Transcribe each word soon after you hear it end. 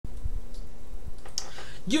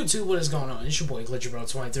YouTube, what is going on? It's your boy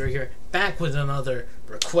GlitcherBro23 here, back with another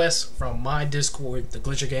request from my Discord, the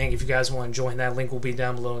Glitcher Gang. If you guys want to join, that link will be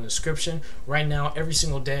down below in the description. Right now, every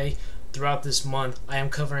single day throughout this month, I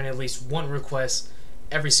am covering at least one request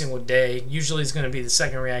every single day. Usually it's going to be the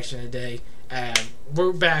second reaction of the day. And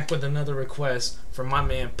we're back with another request from my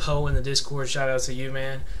man Poe in the Discord. Shout out to you,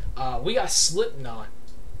 man. We got Slipknot,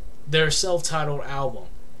 their self-titled album.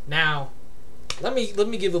 Now, let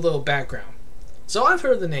me give a little background. So I've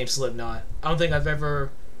heard the name Slipknot. I don't think I've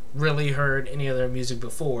ever really heard any of their music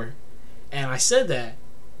before. And I said that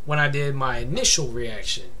when I did my initial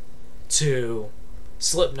reaction to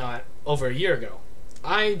Slipknot over a year ago.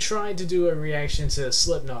 I tried to do a reaction to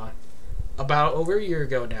Slipknot about over a year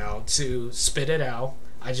ago now to spit it out.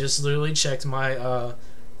 I just literally checked my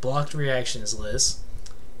blocked reactions list,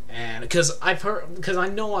 and because I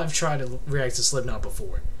know I've tried to react to Slipknot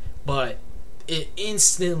before, but it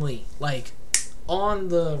instantly, like, off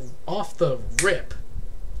the rip,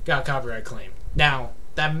 got copyright claim. Now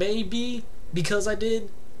that may be because I did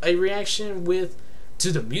a reaction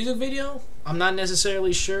to the music video. I'm not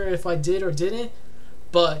necessarily sure if I did or didn't,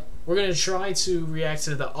 but we're gonna try to react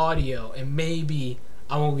to the audio, and maybe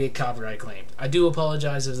I won't get copyright claimed. I do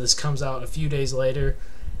apologize if this comes out a few days later.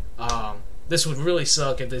 This would really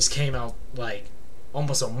suck if this came out like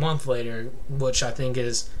almost a month later, which I think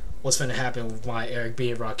is what's going to happen with my Eric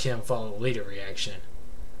B. and Rakim Follow the Leader reaction.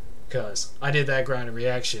 Because I did that grind of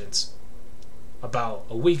reactions about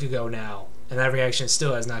a week ago now, and that reaction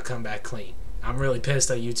still has not come back clean. I'm really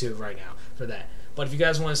pissed at YouTube right now for that. But if you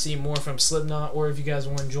guys want to see more from Slipknot, or if you guys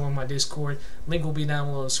want to join my Discord, link will be down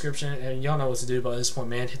below in the description. And y'all know what to do by this point,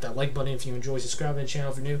 man. Hit that like button if you enjoy. Subscribe to the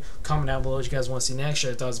channel if you're new. Comment down below what you guys want to see next.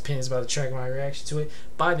 Share your thoughts and opinions about the track and my reaction to it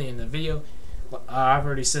by the end of the video. I've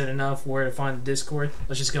already said enough where to find the Discord.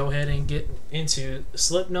 Let's just go ahead and get into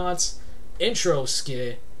Slipknot's intro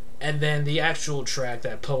skit, and then the actual track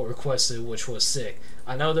that Poe requested, which was sick.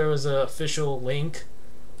 I know there was an official link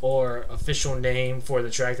or official name for the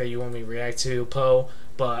track that you want me to react to, Poe,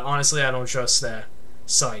 but honestly I don't trust that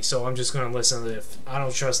site, so I'm just going to listen to it. I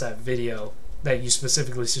don't trust that video that you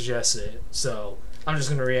specifically suggested, so I'm just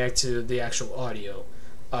going to react to the actual audio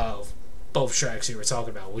of both tracks you were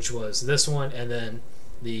talking about, which was this one and then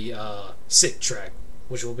the sick track,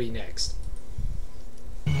 which will be next.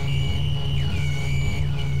 The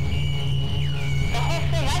whole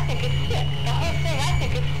thing I think is sick. The whole thing I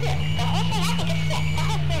think is sick. The whole thing I think is sick. The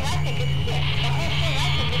whole thing I think is sick. The whole thing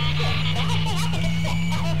I think is sick. The whole thing I think is sick.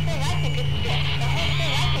 The whole thing I think is sick. The whole thing I think is sick. The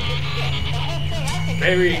whole thing I think is sick.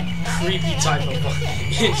 Very creepy type of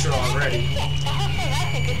intro already.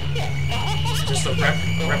 Just a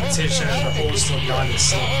repetition of the whole Slipknot is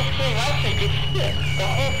sick. The whole thing I think is sick. The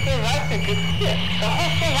whole thing I think is sick. The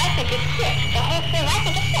whole thing I think is sick. The whole thing I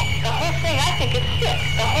think is sick. The whole thing I think is sick.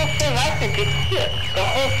 The whole thing I think is sick. The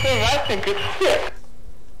whole thing I think is sick.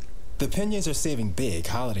 The Pinions are saving big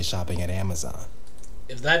holiday shopping at Amazon.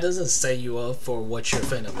 If that doesn't set you up for what you're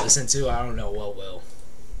finna listen to, I don't know what will.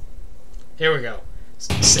 Here we go.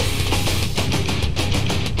 Sick.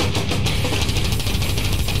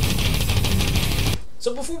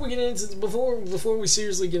 So before we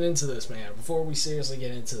seriously get into this, man,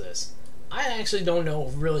 I actually don't know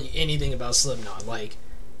really anything about Slipknot. Like,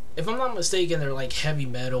 if I'm not mistaken, they're like heavy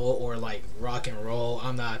metal or like rock and roll.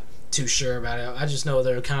 I'm not too sure about it. I just know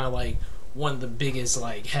they're kind of like one of the biggest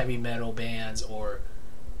like heavy metal bands or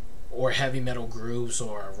heavy metal groups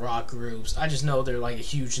or rock groups. I just know they're like a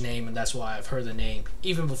huge name, and that's why I've heard the name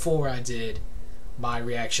even before I did my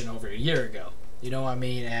reaction over a year ago. You know what I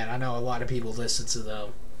mean? And I know a lot of people listen to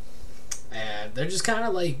them, and they're just kind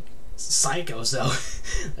of like psychos, though.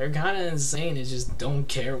 They're kind of insane and just don't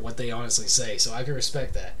care what they honestly say, so I can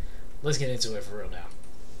respect that. Let's get into it for real now.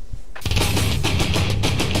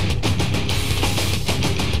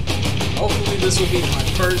 Hopefully this will be my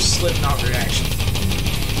first Slipknot reaction.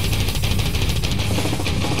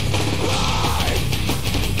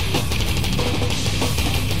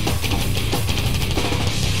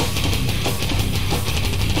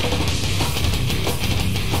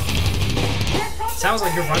 Sounds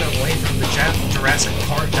like you're running away from the Jurassic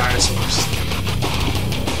Park dinosaurs.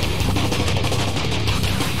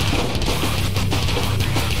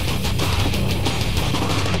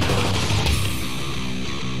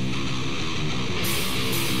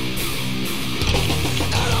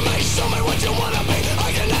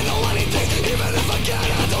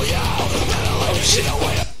 Oh shit.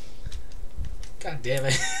 God damn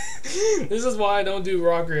it. This is why I don't do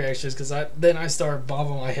rock reactions, because then I start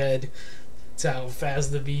bobbing my head to how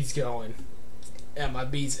fast the beat's going, and my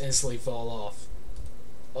beats instantly fall off.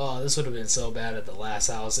 Oh, this would have been so bad at the last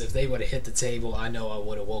house. If they would have hit the table, I know I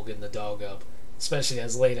would have woken the dog up. Especially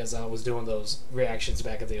as late as I was doing those reactions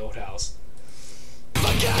back at the old house.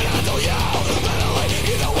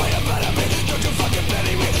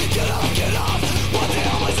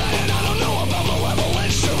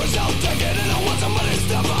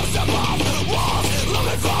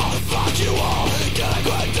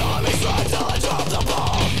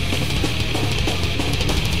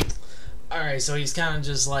 Alright, so he's kind of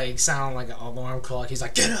just like sounding like an alarm clock. He's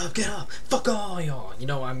like, get up, fuck all y'all. You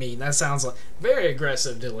know what I mean? That sounds like very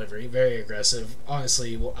aggressive delivery, very aggressive.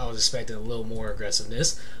 Honestly, I was expecting a little more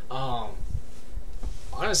aggressiveness.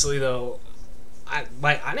 Honestly though, I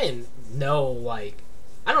didn't know, like,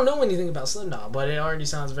 I don't know anything about Slipknot, but it already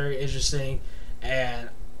sounds very interesting, and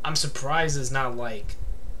I'm surprised it's not like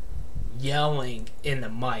yelling in the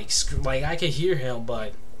mics. Like, I could hear him,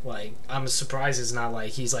 but like, I'm surprised it's not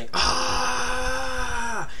like he's like,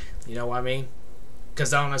 ah, you know what I mean?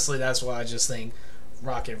 Because honestly, that's what I just think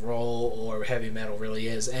rock and roll or heavy metal really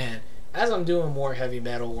is. And as I'm doing more heavy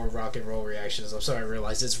metal or rock and roll reactions, I'm starting to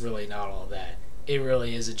realize it's really not all that. It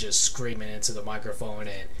really isn't just screaming into the microphone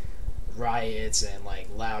and riots and like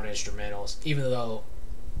loud instrumentals, even though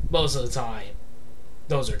most of the time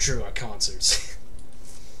those are true at concerts.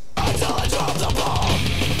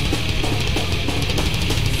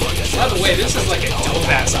 By the way, this is like a dope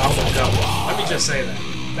ass album cover. Let me just say that.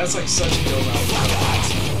 That's like such a dope album cover.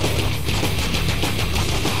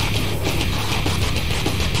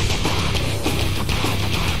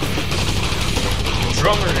 The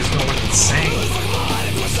drummer is going insane.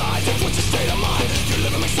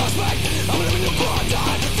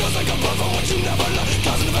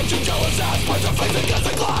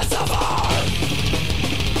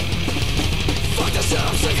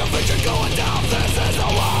 I'm sick of it, going down. This is the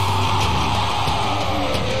war.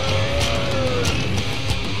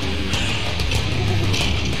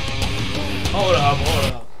 Hold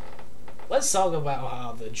up. Let's talk about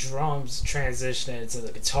how the drums transitioned into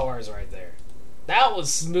the guitars right there. That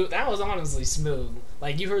was smooth. That was honestly smooth.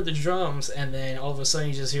 Like, you heard the drums, and then all of a sudden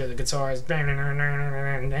you just hear the guitars. Like,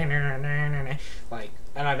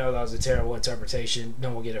 and I know that was a terrible interpretation.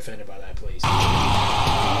 No one get offended by that, please.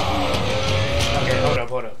 Okay, hold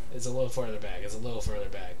up. It's a little further back.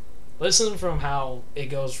 Listen from how it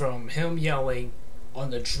goes from him yelling on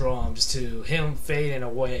the drums to him fading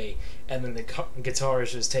away, and then the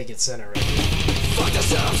guitars just take its center right here. Fuck this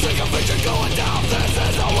shit, I'm sick of it, going down. This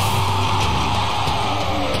is a war.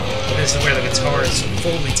 And this is where the guitars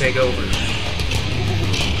fully take over.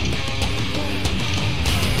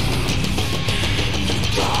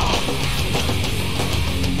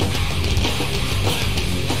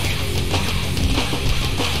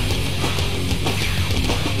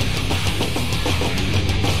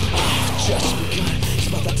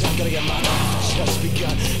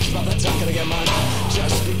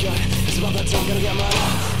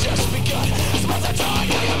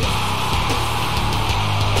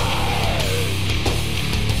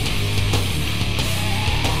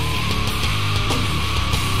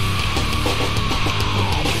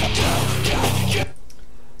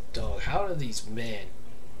 Dog, how do these men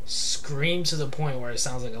scream to the point where it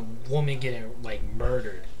sounds like a woman getting, like,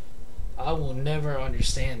 murdered? I will never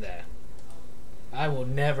understand that. I will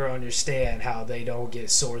never understand how they don't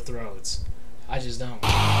get sore throats. I just don't.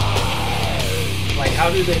 Like, how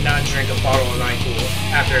do they not drink a bottle of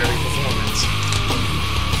NyQuil after every performance?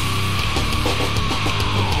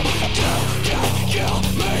 Kill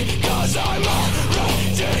me, 'cause I'm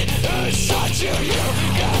already inside you. You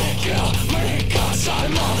can't kill me, 'cause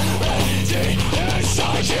I'm already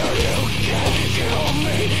inside you. You can't kill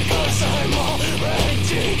me, 'cause I'm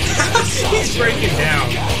already inside you. He's breaking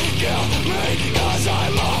down. You can't kill me, 'cause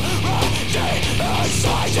I'm already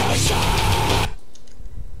inside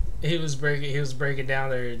you. He was breaking down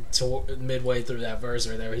there to midway through that verse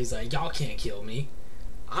right there. He's like, y'all can't kill me.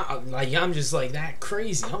 I'm just like that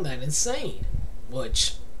crazy. I'm that insane.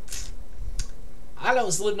 Which I know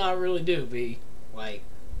Slipknot really do be like,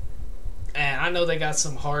 and I know they got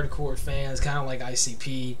some hardcore fans, kind of like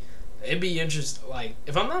ICP. It'd be interesting. Like,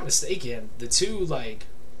 if I'm not mistaken, the two like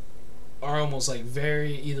are almost like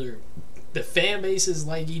very, either the fan bases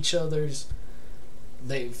like each other's.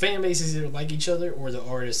 The fan bases either like each other or the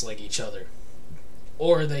artists like each other,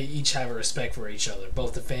 or they each have a respect for each other.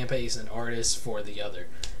 Both the fan base and artists for the other.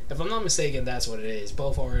 If I'm not mistaken, that's what it is.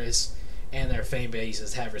 Both artists and their fan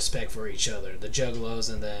bases have respect for each other. The Juggalos,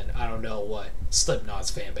 and then I don't know what Slipknot's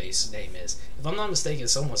fan base name is. If I'm not mistaken,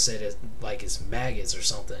 someone said it like it's maggots or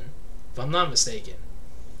something. If I'm not mistaken,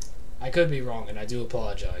 I could be wrong, and I do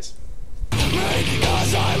apologize.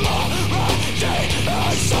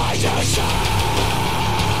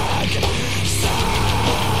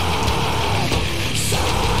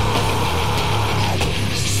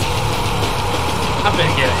 I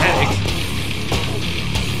better get a headache.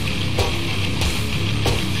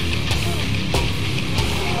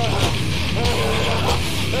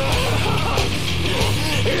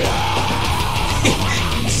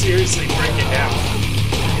 Seriously, break it down.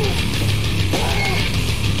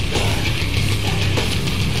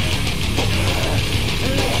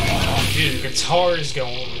 Dude, the guitar is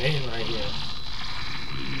going in right here.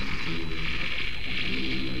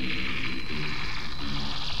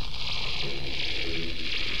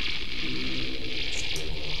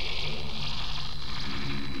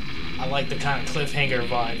 I like the kind of cliffhanger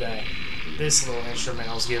vibe that this little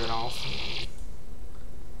instrumental's giving off.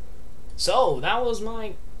 So, that was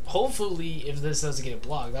my... Hopefully, if this doesn't get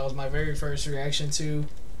blocked, that was my very first reaction to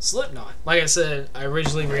Slipknot. Like I said, I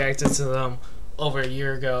originally reacted to them over a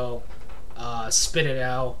year ago. Spit It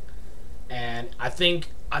Out. And I think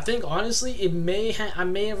honestly, I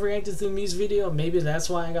may have reacted to the music video. Maybe that's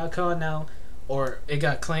why I got caught now. Or it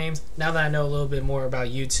got claimed. Now that I know a little bit more about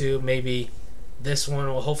YouTube, maybe this one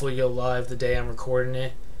will hopefully go live the day I'm recording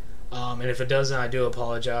it. And if it doesn't, I do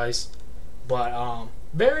apologize. But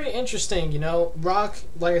very interesting, you know. Rock,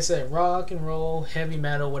 like I said, rock and roll, heavy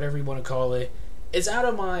metal, whatever you want to call it. It's out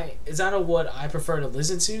of what I prefer to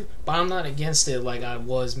listen to, but I'm not against it like I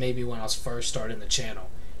was maybe when I was first starting the channel.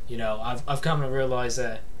 You know, I've come to realize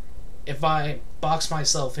that if I box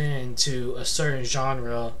myself into a certain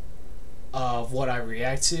genre of what I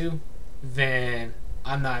react to, then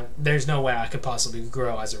there's no way I could possibly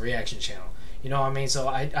grow as a reaction channel. You know what I mean? So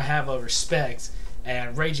I have a respect,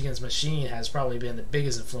 and Rage Against the Machine has probably been the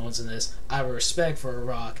biggest influence in this. I have a respect for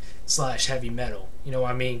rock / heavy metal. You know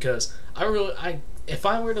what I mean? Because if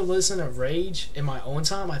I were to listen to Rage in my own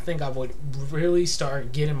time, I think I would really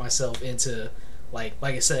start getting myself into, like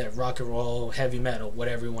I said, rock and roll, heavy metal,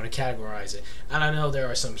 whatever you want to categorize it. And I know there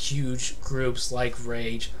are some huge groups like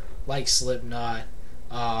Rage, like Slipknot.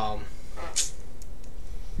 Trying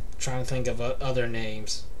to think of other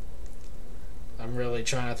names. I'm really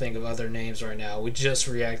trying to think of other names right now. We just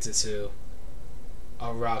reacted to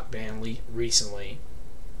a rock band recently.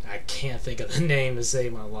 I can't think of the name to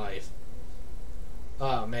save my life.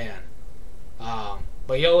 Oh man.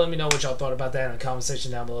 But y'all let me know what y'all thought about that in the comment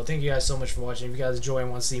section down below. Thank you guys so much for watching. If you guys enjoy and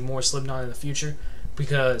want to see more Slipknot in the future,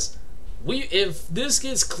 because if this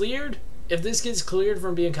gets cleared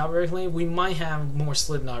from being copyright claimed, we might have more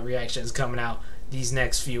Slipknot reactions coming out these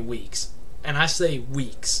next few weeks. And I say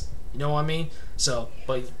weeks. You know what I mean? So,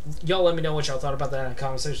 but y'all let me know what y'all thought about that in the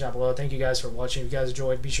comment section down below. Thank you guys for watching. If you guys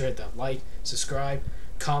enjoyed, be sure to hit that like, subscribe,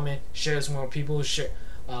 comment, share this with more people, share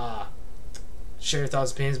your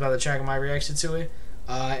thoughts and opinions about the track and my reaction to it.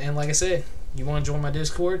 And like I said, you want to join my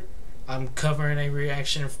Discord? I'm covering a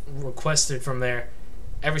reaction requested from there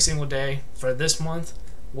every single day for this month.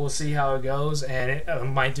 We'll see how it goes, and I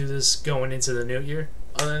might do this going into the new year.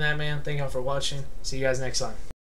 Other than that, man, thank y'all for watching. See you guys next time.